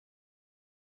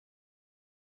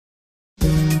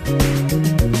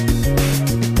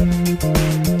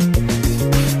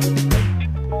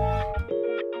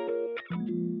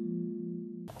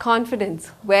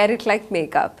Confidence, wear it like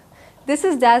makeup. This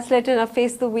is Dad's Letter of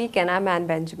Face the Week and I'm Anne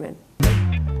Benjamin.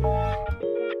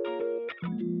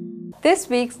 This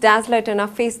week's Dad's Letter of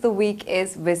Face the Week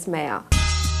is Vismaya.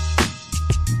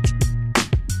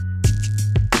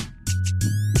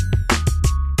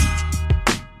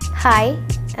 Hi,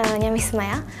 I'm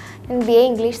Vismaya. I'm BA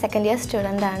English second year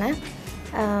student.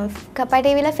 Kappa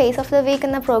TV's Face of the Week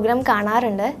program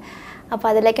കാണാറുണ്ട്. അപ്പോൾ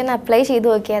അതിലേക്ക് ഒന്ന് apply ചെയ്തു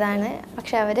നോക്കിയതാണ്.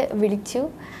 പക്ഷേ അവർ വിളിച്ചു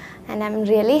and I'm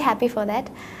really happy for that.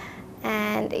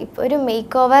 And ഇപ്പോൾ ഒരു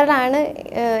മേക്ക് ഓവറാണ്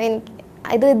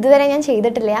ഇതുവരെ ഞാൻ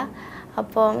ചെയ്തിട്ടില്ല.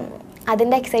 അപ്പോൾ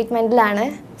അതിൻ്റെ എക്സൈറ്റ്മെൻറ്റിലാണ്.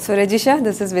 So Rajisha,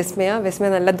 this is Vismaya.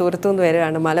 Vismaya നല്ല ദൂരത്തുനിന്ന്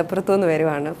വരുവാണ്, മലപ്പുറത്തുനിന്ന്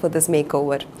വരുവാണ് for this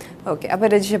makeover. Okay, അപ്പോൾ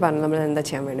രജിഷ പറഞ്ഞു നമ്മൾ എന്താ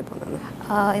ചെയ്യാൻ വേണ്ടി പോകുന്നത്?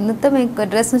 ഇന്നത്തെ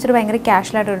ഡ്രസ്സ് എന്ന് വെച്ചാൽ ഭയങ്കര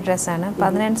കാഷ്വൽ ആയിട്ടൊരു ഡ്രസ്സാണ്. അപ്പോൾ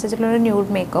അതിനനുസരിച്ചുള്ള ഒരു ന്യൂഡ്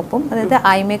മേക്കപ്പും, അതായത്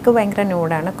ഐ മേക്കപ്പ് ഭയങ്കര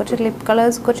ന്യൂഡാണ്. കുറച്ച് ലിപ്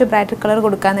കളേഴ്സ്, കുറച്ച് ബ്രൈറ്റ് കളർ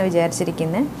കൊടുക്കാമെന്ന്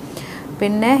വിചാരിച്ചിരിക്കുന്നത്.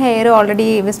 പിന്നെ ഹെയർ ഓൾറെഡി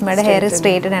വിസ്മയുടെ ഹെയർ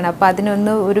സ്ട്രേറ്റഡ് ആണ്. അപ്പോൾ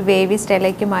അതിനൊന്ന് ഒരു വേവി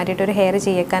സ്റ്റൈലേക്ക് മാറ്റിയിട്ട് ഒരു ഹെയർ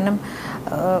ചെയ്യാനും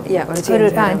ഒരു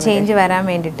ചേഞ്ച് വരാൻ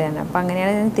വേണ്ടിയിട്ടാണ്. അപ്പോൾ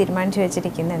അങ്ങനെയാണ് ഞാൻ തീരുമാനിച്ച്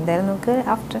വെച്ചിരിക്കുന്നത്. എന്തായാലും നമുക്ക്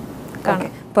ആഫ്റ്റർ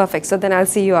കാണാം. Perfect. So then I'll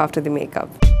see you after the makeup.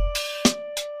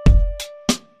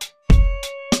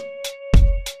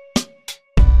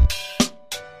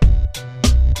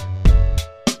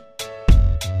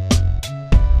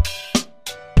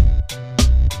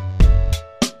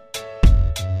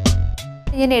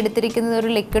 ഞാൻ എടുത്തിരിക്കുന്നത് ഒരു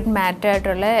ലിക്വിഡ് മാറ്റ്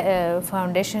ആയിട്ടുള്ള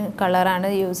ഫൗണ്ടേഷൻ കളറാണ്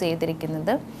യൂസ്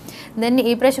ചെയ്തിരിക്കുന്നത്. ദെൻ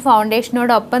ഈ പ്രാവശ്യം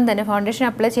ഫൗണ്ടേഷനോടൊപ്പം തന്നെ ഫൗണ്ടേഷൻ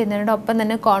അപ്ലൈ ചെയ്യുന്നതിനോടൊപ്പം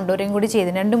തന്നെ കോണ്ടൂറിങ് കൂടി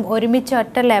ചെയ്തു. രണ്ടും ഒരുമിച്ച്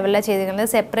ഒറ്റ ലെവലിലാണ്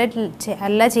ചെയ്തിരിക്കുന്നത്, സെപ്പറേറ്റ്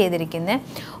അല്ല ചെയ്തിരിക്കുന്നത്.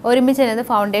 ഒരുമിച്ച് തന്നെ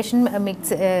ഫൗണ്ടേഷൻ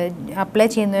അപ്ലൈ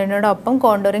ചെയ്യുന്നതിനോടൊപ്പം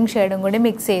കോണ്ടൂറിങ് ഷെയ്ഡും കൂടി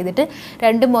മിക്സ് ചെയ്തിട്ട്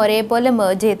രണ്ടും ഒരേപോലെ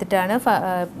മെർജ് ചെയ്തിട്ടാണ്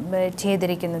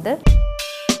ചെയ്തിരിക്കുന്നത്.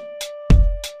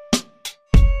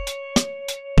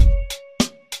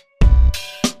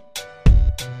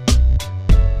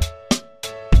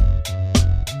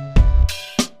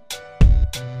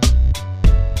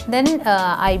 ദെൻ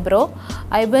ഐബ്രോ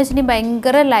വെച്ചിട്ടുണ്ടെങ്കിൽ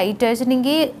ഭയങ്കര ലൈറ്റ്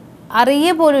വെച്ചിട്ടുണ്ടെങ്കിൽ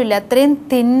അറിയ പോലും ഇല്ല, അത്രയും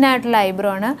തിന്നായിട്ടുള്ള ഐബ്രോ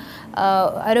ആണ്.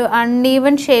 ഒരു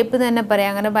അൺഈവൻ ഷേപ്പ് തന്നെ പറയാം.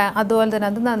 അങ്ങനെ അതുപോലെ തന്നെ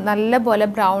അത് നല്ലപോലെ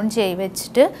ബ്രൗൺ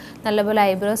വെച്ചിട്ട് നല്ലപോലെ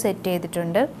ഐബ്രോ സെറ്റ്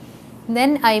ചെയ്തിട്ടുണ്ട്.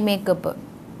 ദെൻ ഐ മേക്കപ്പ്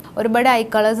ഒരുപാട് ഐ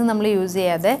കളേഴ്സ് നമ്മൾ യൂസ്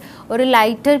ചെയ്യാതെ ഒരു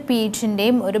ലൈറ്റർ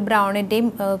പീച്ചിൻ്റെയും ഒരു ബ്രൗണിൻ്റെയും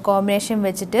കോമ്പിനേഷൻ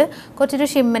വെച്ചിട്ട് കുറച്ചൊരു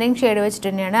ഷിമ്മറിങ് ഷെയ്ഡ് വെച്ചിട്ട്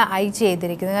തന്നെയാണ് ഐ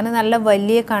ചെയ്തിരിക്കുന്നത്. കാരണം നല്ല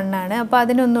വലിയ കണ്ണാണ്. അപ്പോൾ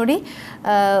അതിനൊന്നുകൂടി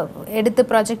എടുത്ത്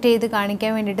പ്രൊജക്റ്റ് ചെയ്ത്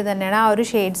കാണിക്കാൻ വേണ്ടിയിട്ട് തന്നെയാണ് ആ ഒരു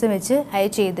ഷെയ്ഡ്സ് വെച്ച് ഐ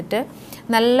ചെയ്തിട്ട്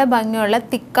നല്ല ഭംഗിയുള്ള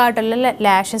തിക്കായിട്ടുള്ള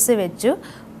ലാഷസ് വെച്ചു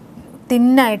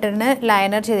തിന്നായിട്ടാണ്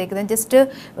ലൈനർ ചെയ്തിരിക്കുന്നത്. ജസ്റ്റ്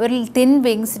ഒരു തിൻ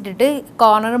വിങ്സ് ഇട്ടിട്ട്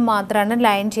കോർണർ മാത്രമാണ്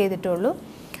ലൈൻ ചെയ്തിട്ടുള്ളൂ.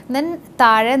 ദെൻ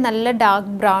താഴെ നല്ല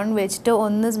ഡാർക്ക് ബ്രൗൺ വെച്ചിട്ട്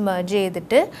ഒന്ന് മെർജ്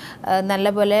ചെയ്തിട്ട്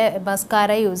നല്ലപോലെ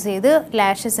മസ്കാര യൂസ് ചെയ്ത്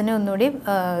ലാഷസിനെ ഒന്നുകൂടി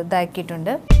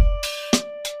ഇതാക്കിയിട്ടുണ്ട്.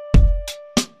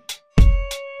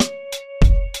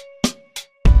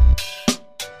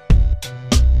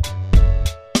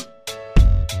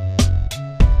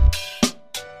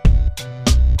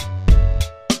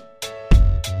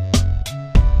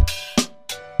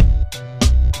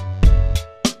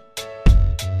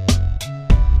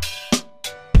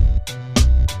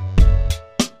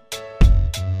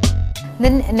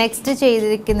 ദെൻ നെക്സ്റ്റ്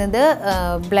ചെയ്തിരിക്കുന്നത്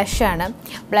ബ്ലഷാണ്.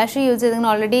 ബ്ലഷ് യൂസ്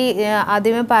ചെയ്തിരിക്കുന്നത് ഓൾറെഡി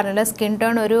ആദ്യമേ പറഞ്ഞില്ല, സ്കിൻ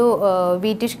ടോൺ ഒരു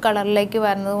വീറ്റിഷ് കളറിലേക്ക്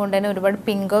വരുന്നത് കൊണ്ട് തന്നെ ഒരുപാട്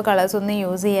പിങ്കോ കളേഴ്സ് ഒന്നും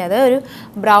യൂസ് ചെയ്യാതെ ഒരു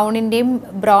ബ്രൗണിൻ്റെയും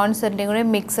ബ്രോൺസറിൻ്റെയും കൂടെ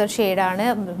മിക്സഡ് ഷെയ്ഡാണ്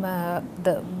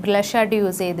ബ്ലഷായിട്ട്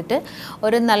യൂസ് ചെയ്തിട്ട്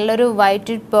ഒരു നല്ലൊരു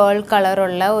വൈറ്റ് പേൾ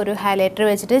കളറുള്ള ഒരു ഹൈലൈറ്റർ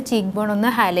വെച്ചിട്ട് ചീക്ക് ബോൺ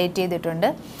ഒന്ന് ഹൈലൈറ്റ്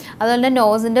ചെയ്തിട്ടുണ്ട്. അതുപോലെ തന്നെ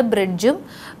നോസിൻ്റെ ബ്രിഡ്ജും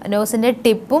നോസിൻ്റെ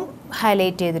ടിപ്പും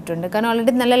ഹൈലൈറ്റ് ചെയ്തിട്ടുണ്ട്. കാരണം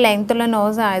ഓൾറെഡി നല്ല ലെങ്ത്തുള്ള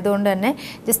നോസ് ആയതുകൊണ്ട് തന്നെ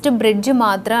ജസ്റ്റ് ബ്രിഡ്ജ്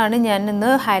മാത്രമാണ് ഞാൻ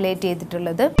ഇന്ന് ഹൈലൈറ്റ്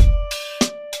ചെയ്തിട്ടുള്ളത്.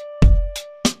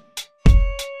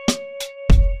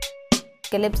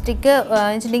 ലിപ്സ്റ്റിക്ക്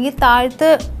വെച്ചിട്ടുണ്ടെങ്കിൽ താഴത്ത്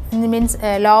മീൻസ്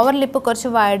ലോവർ ലിപ്പ് കുറച്ച്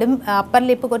വൈഡും അപ്പർ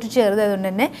ലിപ്പ് കുറച്ച് ചെറുതായതുകൊണ്ട്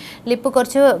തന്നെ ലിപ്പ്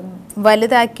കുറച്ച്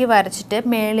വലുതാക്കി വരച്ചിട്ട്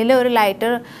മേളിൽ ഒരു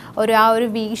ലൈറ്റർ ആ ഒരു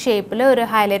വി ഷേപ്പിൽ ഒരു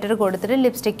ഹൈലൈറ്റർ കൊടുത്തിട്ട്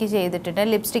ലിപ്സ്റ്റിക്ക് ചെയ്തിട്ടുണ്ട്.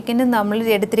 ലിപ്സ്റ്റിക്കിന് നമ്മൾ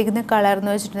എടുത്തിരിക്കുന്ന കളർ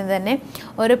എന്ന് വെച്ചിട്ടുണ്ടെങ്കിൽ തന്നെ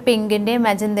ഒരു പിങ്കിൻ്റെയും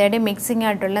മജന്തയുടെയും മിക്സിങ്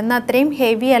ആയിട്ടുള്ള എന്നാൽ അത്രയും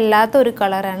ഹെവി അല്ലാത്ത ഒരു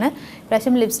കളറാണ്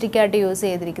ഇപ്രാവശ്യം ലിപ്സ്റ്റിക്കായിട്ട് യൂസ്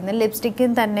ചെയ്തിരിക്കുന്നത്.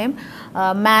 ലിപ്സ്റ്റിക്കും തന്നെയും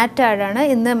മാറ്റായിട്ടാണ്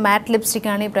ഇന്ന് മാറ്റ്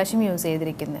ലിപ്സ്റ്റിക്കാണ് ഇപ്രാവശ്യം യൂസ്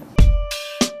ചെയ്തിരിക്കുന്നത്.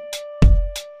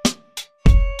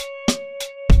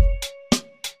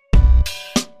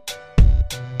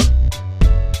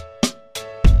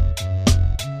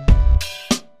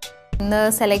 ഇന്ന്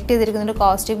സെലക്ട് ചെയ്തിരിക്കുന്ന ഒരു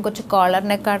കോസ്റ്റ്യൂം കുറച്ച് കോളർ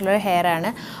നെക്കായിട്ടുള്ളൊരു ഹെയർ ആണ്.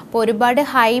 അപ്പോൾ ഒരുപാട്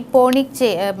ഹൈ പോണിക്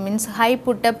മീൻസ് ഹൈ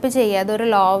പുട്ടപ്പ് ചെയ്യാതെ ഒരു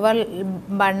ലോവർ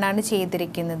ബണ്ണാണ്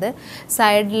ചെയ്തിരിക്കുന്നത്.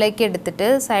 സൈഡിലേക്ക് എടുത്തിട്ട്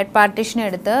സൈഡ് പാർട്ടീഷൻ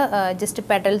എടുത്ത് ജസ്റ്റ്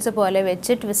പെറ്റൽസ് പോലെ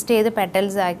വെച്ച് ട്വിസ്റ്റ് ചെയ്ത്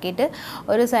പെറ്റൽസ് ആക്കിയിട്ട്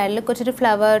ഒരു സൈഡിൽ കുറച്ചൊരു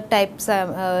ഫ്ലവർ ടൈപ്സ്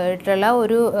ആയിട്ടുള്ള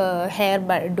ഒരു ഹെയർ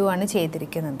ബഡുമാണ്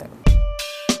ചെയ്തിരിക്കുന്നത്.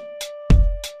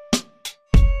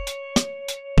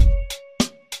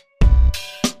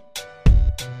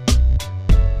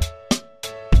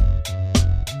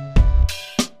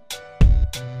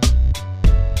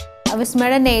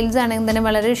 വിസ്മയുടെ നെയിൽസ് ആണെങ്കിൽ തന്നെ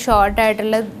വളരെ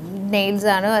ഷോർട്ടായിട്ടുള്ള നെയിൽസ്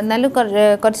ആണ്, എന്നാലും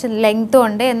കുറച്ച് ലെങ്ത്തും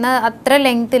ഉണ്ട്, എന്നാൽ അത്ര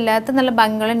ലെങ്ത് ഇല്ലാത്ത നല്ല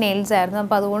ഭംഗിയുള്ള നെയിൽസ് ആയിരുന്നു.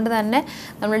 അപ്പോൾ അതുകൊണ്ട് തന്നെ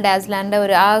നമ്മൾ ഡാസ്ലാൻ്റെ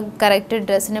ഒരു ആ കറക്റ്റ്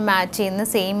ഡ്രസ്സിന് മാച്ച് ചെയ്യുന്ന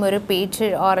സെയിം ഒരു പീച്ച്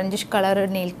ഓറഞ്ചിഷ് കളർ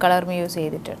നെയിൽ കളറും യൂസ്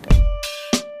ചെയ്തിട്ടുണ്ട്.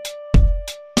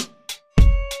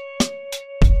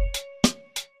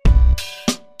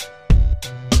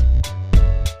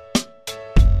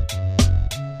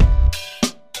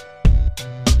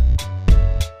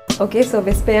 Okay, so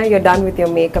Vismaya, you're done with your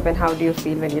makeup and how do you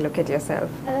feel when you look at yourself?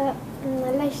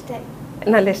 നല്ല ഇഷ്ടമായി.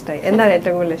 നല്ല ഇഷ്ടമായി. എന്താണ്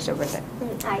ഏറ്റവും കൂടുതൽ ഇഷ്ടപ്പെട്ടത്?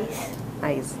 ഐസ്.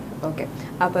 ഐസ്. ഓക്കെ.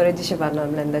 അപ്പോൾ രജിഷ പറഞ്ഞു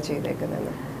നമ്മൾ എന്താ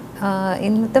ചെയ്തേക്കുന്നത്?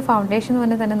 ഇന്നത്തെ ഫൗണ്ടേഷൻ എന്ന്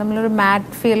പറഞ്ഞാൽ തന്നെ നമ്മളൊരു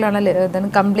മാറ്റ് ഫീലാണ്,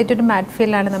 കംപ്ലീറ്റ് ഒരു മാറ്റ്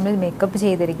ഫീലാണ് നമ്മൾ മേക്കപ്പ്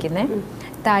ചെയ്തിരിക്കുന്നത്.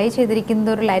 താഴെ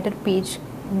ചെയ്തിരിക്കുന്നത് ഒരു ലൈറ്റർ പീച്ച്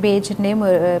ബേജിൻ്റെയും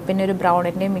പിന്നെ ഒരു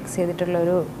ബ്രൗണിൻ്റെയും മിക്സ് ചെയ്തിട്ടുള്ള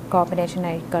ഒരു കോമ്പിനേഷൻ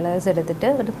ആയി കളേഴ്സ്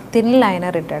എടുത്തിട്ട് ഒരു തിൻ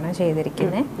ലൈനർ ഇട്ടാണ്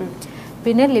ചെയ്തിരിക്കുന്നത്.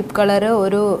 പിന്നെ ലിപ് കളർ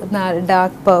ഒരു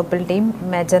ഡാർക്ക് പേർപ്പിളിൻ്റെയും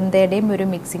മെജന്തയുടെയും ഒരു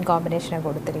മിക്സിങ് കോമ്പിനേഷനാണ്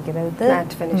കൊടുത്തിരിക്കുന്നത്.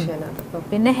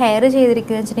 പിന്നെ ഹെയർ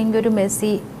ചെയ്തിരിക്കുന്നത് വെച്ചിട്ടുണ്ടെങ്കിൽ ഒരു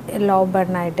മെസ്സി ലോ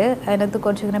ബണ്ണായിട്ട് അതിനകത്ത്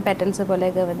കുറച്ചിങ്ങനെ പെറ്റൽസ്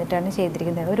പോലെയൊക്കെ വന്നിട്ടാണ്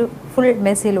ചെയ്തിരിക്കുന്നത്. ഒരു ഫുൾ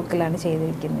മെസ്സി ലുക്കിലാണ്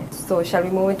ചെയ്തിരിക്കുന്നത്. So shall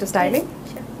we move into styling?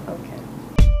 Okay.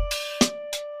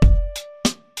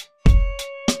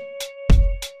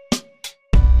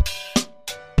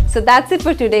 So that's it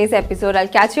for today's episode.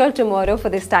 I'll catch you all tomorrow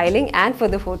for the styling and for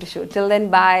the photo shoot. Till then,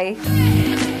 bye.